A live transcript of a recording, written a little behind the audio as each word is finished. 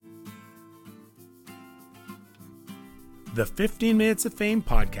The 15 Minutes of Fame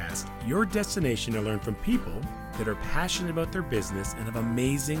podcast, your destination to learn from people that are passionate about their business and have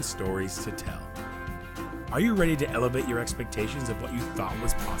amazing stories to tell. Are you ready to elevate your expectations of what you thought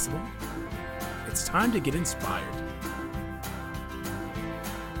was possible? It's time to get inspired.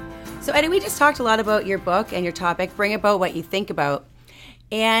 So Eddie, we just talked a lot about your book and your topic, Bring About What You Think About.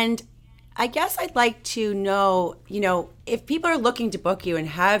 And I guess I'd like to know, if people are looking to book you and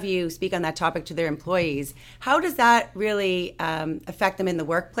have you speak on that topic to their employees, how does that really affect them in the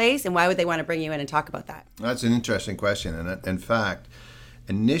workplace, and why would they want to bring you in and talk about that? That's an interesting question. And in fact,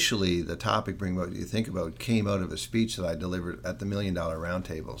 initially, the topic, Bring About What You Think About, came out of a speech that I delivered at the $1 Million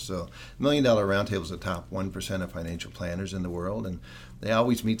Roundtable. So $1 Million Roundtable is the top 1% of financial planners in the world, and they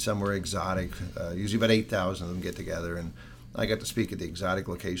always meet somewhere exotic. Usually about 8,000 of them get together, and I got to speak at the exotic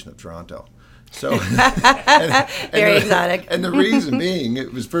location of Toronto. So Very exotic. And the reason being,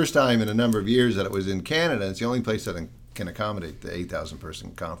 it was the first time in a number of years that it was in Canada. It's the only place that can accommodate the 8,000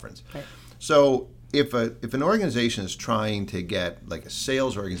 person conference. Right. So if an organization is trying to get, like a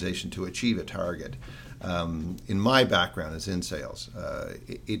sales organization, to achieve a target, in my background is in sales,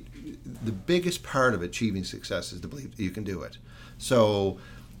 the biggest part of achieving success is to believe that you can do it. So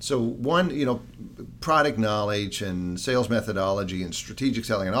one, product knowledge and sales methodology and strategic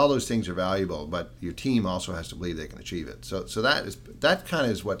selling and all those things are valuable, but your team also has to believe they can achieve it. So that kind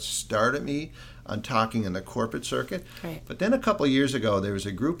of is what started me on talking in the corporate circuit. Right. But then a couple of years ago, there was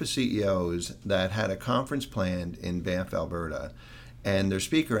a group of CEOs that had a conference planned in Banff, Alberta, and their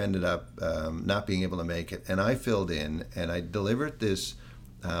speaker ended up not being able to make it, and I filled in, and I delivered this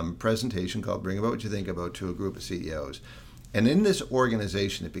presentation called Bring About What You Think About to a group of CEOs. And in this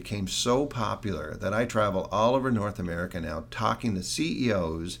organization, it became so popular that I travel all over North America now talking to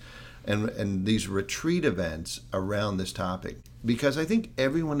CEOs and these retreat events around this topic, because I think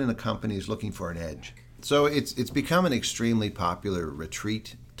everyone in a company is looking for an edge. So it's become an extremely popular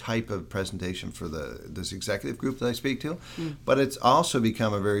retreat type of presentation for this executive group that I speak to, but it's also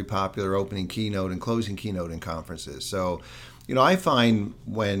become a very popular opening keynote and closing keynote in conferences. So, I find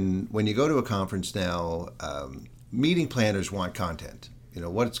when you go to a conference now, meeting planners want content.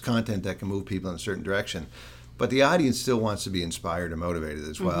 What's content that can move people in a certain direction, but the audience still wants to be inspired and motivated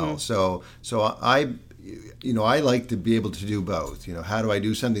as well. So I like to be able to do both. How do I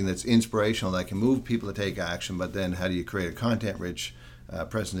do something that's inspirational that can move people to take action, but then how do you create a content-rich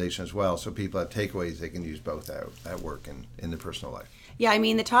presentation as well, so people have takeaways they can use both at work and in their personal life. Yeah,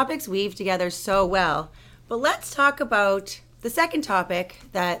 the topics weave together so well. But let's talk about the second topic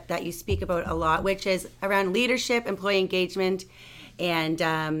that you speak about a lot, which is around leadership, employee engagement, and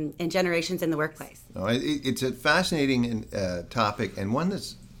generations in the workplace. It's a fascinating topic, and one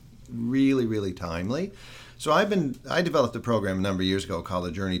that's really, really timely. So I developed a program a number of years ago called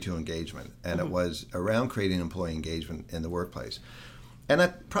The Journey to Engagement, and it was around creating employee engagement in the workplace. And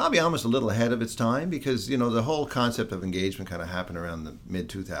that probably almost a little ahead of its time, because the whole concept of engagement kind of happened around the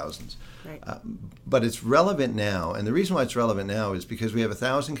mid-2000s. Right. But it's relevant now, and the reason why it's relevant now is because we have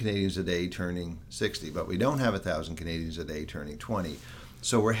 1,000 Canadians a day turning 60, but we don't have 1,000 Canadians a day turning 20.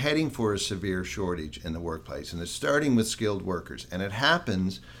 So we're heading for a severe shortage in the workplace, and it's starting with skilled workers, and it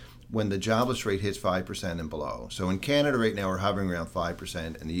happens when the jobless rate hits 5% and below. So in Canada right now, we're hovering around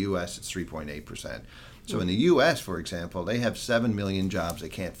 5%. In the U.S., it's 3.8%. So in the U.S., for example, they have 7 million jobs they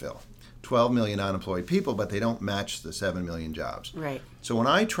can't fill. 12 million unemployed people, but they don't match the 7 million jobs. Right. So when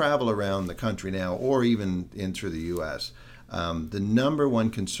I travel around the country now, or even in through the U.S., the number one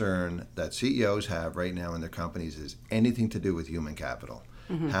concern that CEOs have right now in their companies is anything to do with human capital.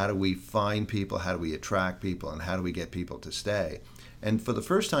 How do we find people? How do we attract people? And how do we get people to stay? And for the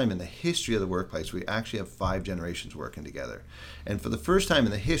first time in the history of the workplace, we actually have 5 generations working together. And for the first time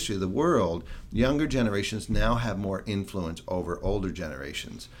in the history of the world, younger generations now have more influence over older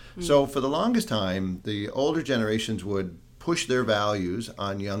generations. So for the longest time, the older generations would push their values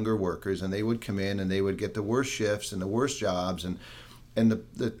on younger workers, and they would come in and they would get the worst shifts and the worst jobs. And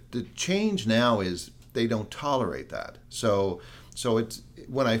the change now is they don't tolerate that. So it's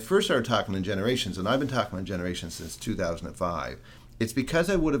when I first started talking to generations, and I've been talking to generations since 2005, it's because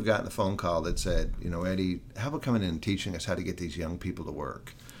I would have gotten a phone call that said, Eddie, how about coming in and teaching us how to get these young people to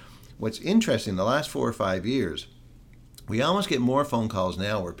work? What's interesting, the last 4 or 5 years, we almost get more phone calls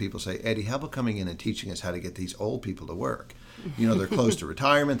now where people say, Eddie, how about coming in and teaching us how to get these old people to work? They're close to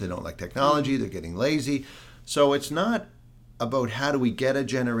retirement, they don't like technology, they're getting lazy. So it's not about how do we get a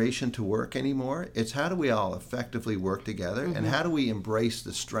generation to work anymore. It's how do we all effectively work together, and how do we embrace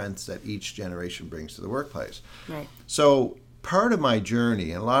the strengths that each generation brings to the workplace. Right. So part of my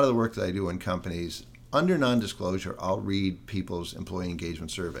journey, and a lot of the work that I do in companies, under non-disclosure, I'll read people's employee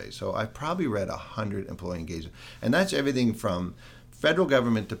engagement surveys. So I've probably read 100 employee engagement. And that's everything from federal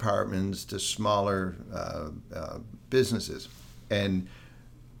government departments to smaller businesses. And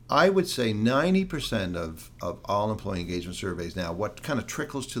I would say 90% of all employee engagement surveys now, what kind of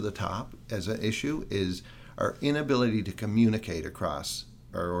trickles to the top as an issue is our inability to communicate across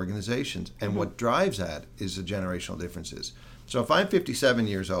our organizations. And what drives that is the generational differences. So if I'm 57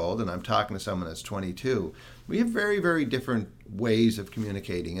 years old and I'm talking to someone that's 22, we have very, very different ways of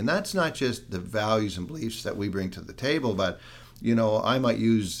communicating. And that's not just the values and beliefs that we bring to the table, but, you know, I might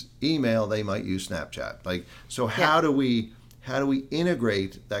use email, they might use Snapchat. Like, so how do we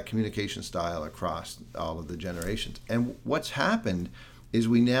integrate that communication style across all of the generations? And what's happened is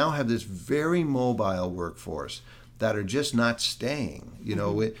we now have this very mobile workforce that are just not staying. You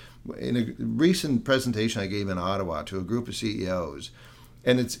know, in a recent presentation I gave in Ottawa to a group of CEOs,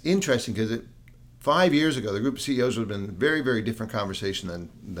 and it's interesting because 5 years ago, the group of CEOs would have been a very, very different conversation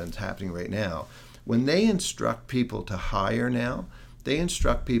than's happening right now. When they instruct people to hire now, they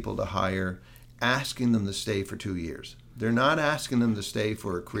instruct people to hire asking them to stay for 2 years. They're not asking them to stay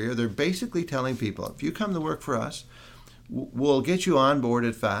for a career. They're basically telling people, if you come to work for us, we'll get you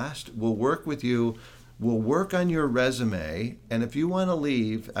onboarded fast, we'll work with you, we'll work on your resume, and if you want to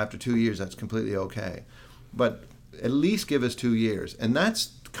leave after 2 years, that's completely okay. But at least give us 2 years. And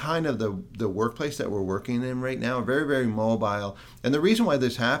that's kind of the workplace that we're working in right now, very, very mobile. And the reason why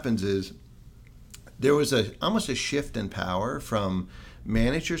this happens is there was almost a shift in power from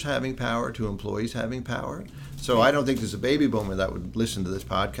managers having power to employees having power. So I don't think there's a baby boomer that would listen to this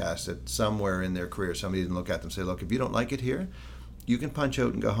podcast that somewhere in their career somebody didn't look at them and say, look, if you don't like it here, you can punch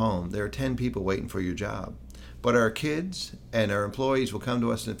out and go home. There are 10 people waiting for your job. But our kids and our employees will come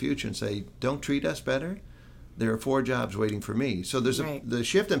to us in the future and say, don't treat us better. There are 4 jobs waiting for me. So there's the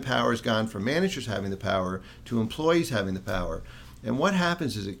shift in power has gone from managers having the power to employees having the power. And what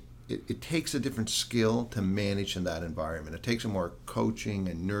happens is it takes a different skill to manage in that environment. It takes a more coaching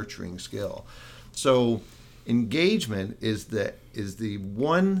and nurturing skill. So engagement is the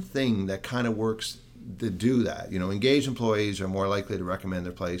one thing that kind of works to do that. You know, engaged employees are more likely to recommend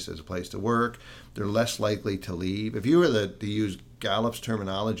their place as a place to work. They're less likely to leave. If you were to use Gallup's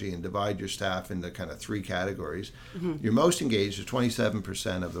terminology and divide your staff into kind of 3 categories, your most engaged is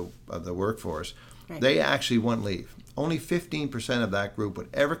 27% of the workforce. Right. They actually won't leave. Only 15% of that group would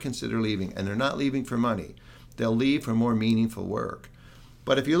ever consider leaving, and they're not leaving for money. They'll leave for more meaningful work.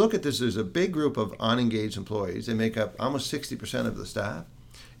 But if you look at this, there's a big group of unengaged employees. They make up almost 60% of the staff.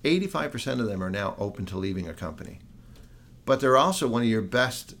 85% of them are now open to leaving a company. But they're also one of your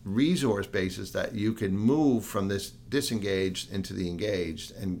best resource bases that you can move from this disengaged into the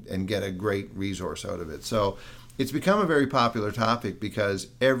engaged and get a great resource out of it. So it's become a very popular topic because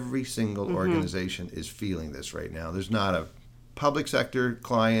every single organization is feeling this right now. There's not a public sector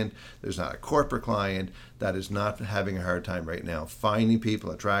client, there's not a corporate client that is not having a hard time right now finding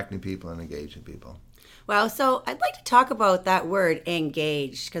people, attracting people, and engaging people. Wow. So I'd like to talk about that word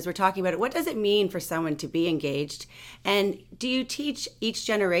engaged because we're talking about it. What does it mean for someone to be engaged? And do you teach each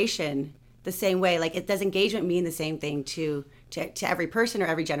generation the same way? Like, does engagement mean the same thing to every person or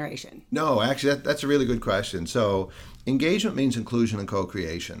every generation? No, actually, that's a really good question. So engagement means inclusion and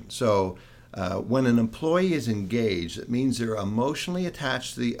co-creation. So when an employee is engaged, it means they're emotionally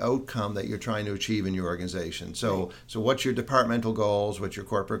attached to the outcome that you're trying to achieve in your organization. So what's your departmental goals, what's your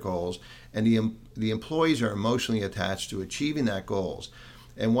corporate goals, and the employees are emotionally attached to achieving that goals.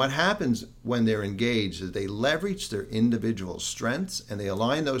 And what happens when they're engaged is they leverage their individual strengths and they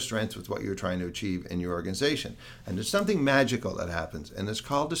align those strengths with what you're trying to achieve in your organization. And there's something magical that happens, and it's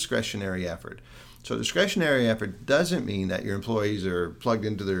called discretionary effort. So discretionary effort doesn't mean that your employees are plugged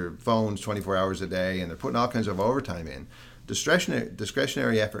into their phones 24 hours a day and they're putting all kinds of overtime in.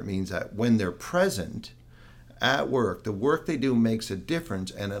 Discretionary effort means that when they're present at work, the work they do makes a difference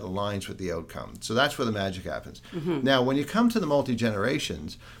and it aligns with the outcome. So that's where the magic happens. Now, when you come to the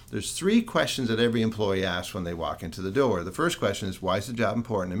multi-generations, there's 3 questions that every employee asks when they walk into the door. The first question is, why is the job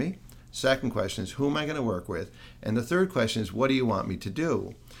important to me? Second question is, who am I going to work with? And the third question is, what do you want me to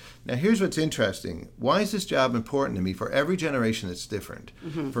do? Now, here's what's interesting. Why is this job important to me? For every generation, it's different.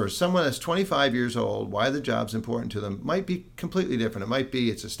 For someone that's 25 years old, why the job's important to them might be completely different. It might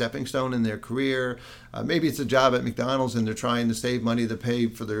be it's a stepping stone in their career. Maybe it's a job at McDonald's and they're trying to save money to pay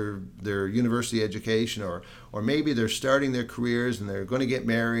for their university education. Or maybe they're starting their careers and they're going to get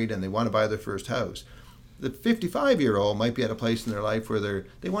married and they want to buy their first house. The 55-year-old might be at a place in their life where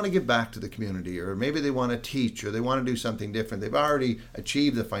they want to give back to the community, or maybe they want to teach, or they want to do something different. They've already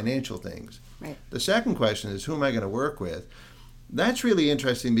achieved the financial things. Right. The second question is, who am I going to work with? That's really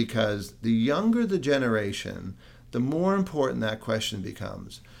interesting because the younger the generation, the more important that question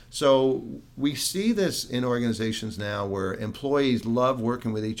becomes. So we see this in organizations now where employees love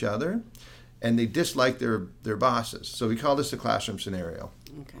working with each other and they dislike their bosses. So we call this a classroom scenario.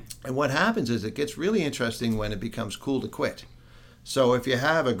 Okay. And what happens is it gets really interesting when it becomes cool to quit. So if you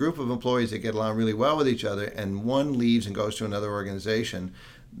have a group of employees that get along really well with each other and one leaves and goes to another organization,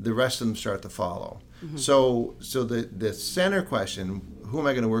 the rest of them start to follow. Mm-hmm. So the center question, who am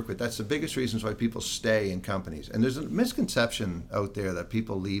I going to work with? That's the biggest reasons why people stay in companies. And there's a misconception out there that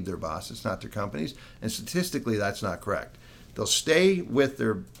people leave their bosses, not their companies. And statistically, that's not correct. They'll stay with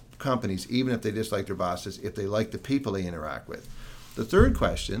their companies even if they dislike their bosses, if they like the people they interact with. The third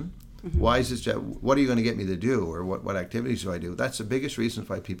question, mm-hmm. why is this job, what are you going to get me to do, or what activities do I do? That's the biggest reason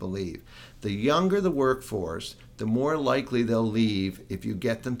why people leave. The younger the workforce, the more likely they'll leave if you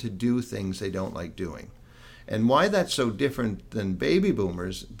get them to do things they don't like doing. And why that's so different than baby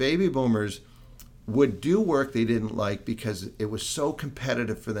boomers would do work they didn't like because it was so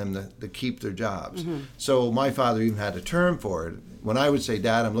competitive for them to keep their jobs. Mm-hmm. So my father even had a term for it. When I would say,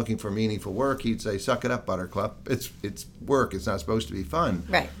 Dad, I'm looking for meaningful work, he'd say, suck it up, Buttercup. It's work. It's not supposed to be fun.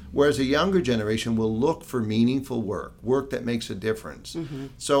 Right. Whereas a younger generation will look for meaningful work that makes a difference. Mm-hmm.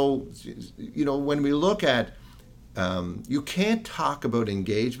 So, when we look at, you can't talk about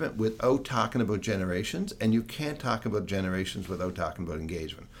engagement without talking about generations, and you can't talk about generations without talking about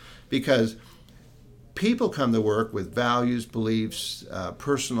engagement. Because people come to work with values, beliefs,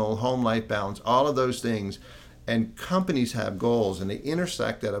 personal, home life balance, all of those things. And companies have goals, and they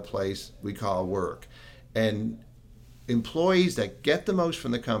intersect at a place we call work. And employees that get the most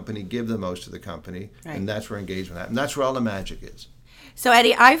from the company give the most to the company, right. And that's where engagement happens. And that's where all the magic is. So,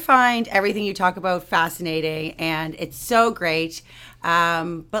 Eddie, I find everything you talk about fascinating, and it's so great.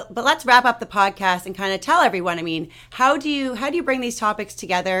 But let's wrap up the podcast and kind of tell everyone. I mean, how do you bring these topics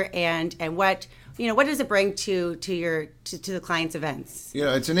together, and what does it bring to the client's events?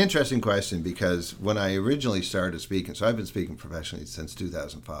 It's an interesting question because when I originally started speaking, so I've been speaking professionally since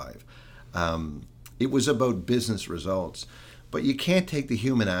 2005, it was about business results. But you can't take the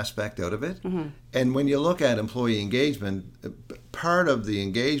human aspect out of it. Mm-hmm. And when you look at employee engagement, part of the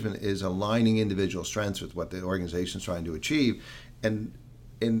engagement is aligning individual strengths with what the organization is trying to achieve. And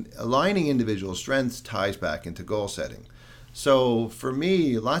in aligning individual strengths ties back into goal setting. So for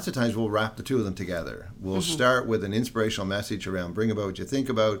me, lots of times we'll wrap the two of them together. We'll mm-hmm. start with an inspirational message around bring about what you think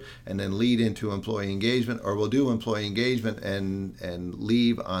about, and then lead into employee engagement, or we'll do employee engagement and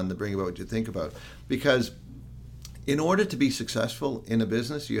leave on the bring about what you think about. Because in order to be successful in a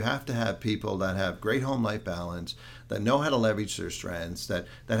business, you have to have people that have great home life balance, that know how to leverage their strengths, that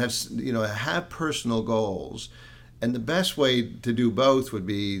have personal goals. And the best way to do both would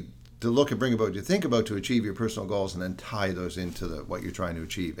be to look at bring about what you think about to achieve your personal goals, and then tie those into what you're trying to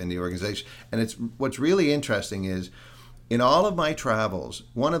achieve in the organization. And what's really interesting is, in all of my travels,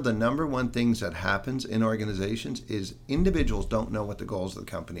 one of the number one things that happens in organizations is individuals don't know what the goals of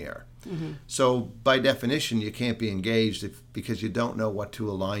the company are. Mm-hmm. So by definition, you can't be engaged because you don't know what to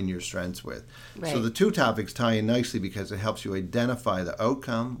align your strengths with. Right. So the two topics tie in nicely because it helps you identify the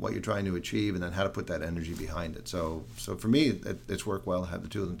outcome, what you're trying to achieve, and then how to put that energy behind it. So for me, it's worked well to have the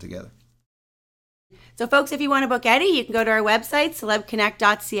two of them together. So folks, if you want to book Eddie, you can go to our website,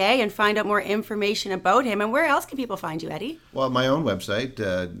 celebconnect.ca, and find out more information about him. And where else can people find you, Eddie? Well, my own website,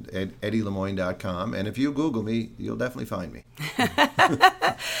 at eddielemoine.com. And if you Google me, you'll definitely find me.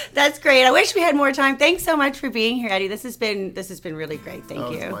 That's great. I wish we had more time. Thanks so much for being here, Eddie. This has been really great.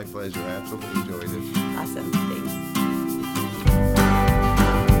 Thank you. It's my pleasure. I absolutely enjoyed it. Awesome. Thanks.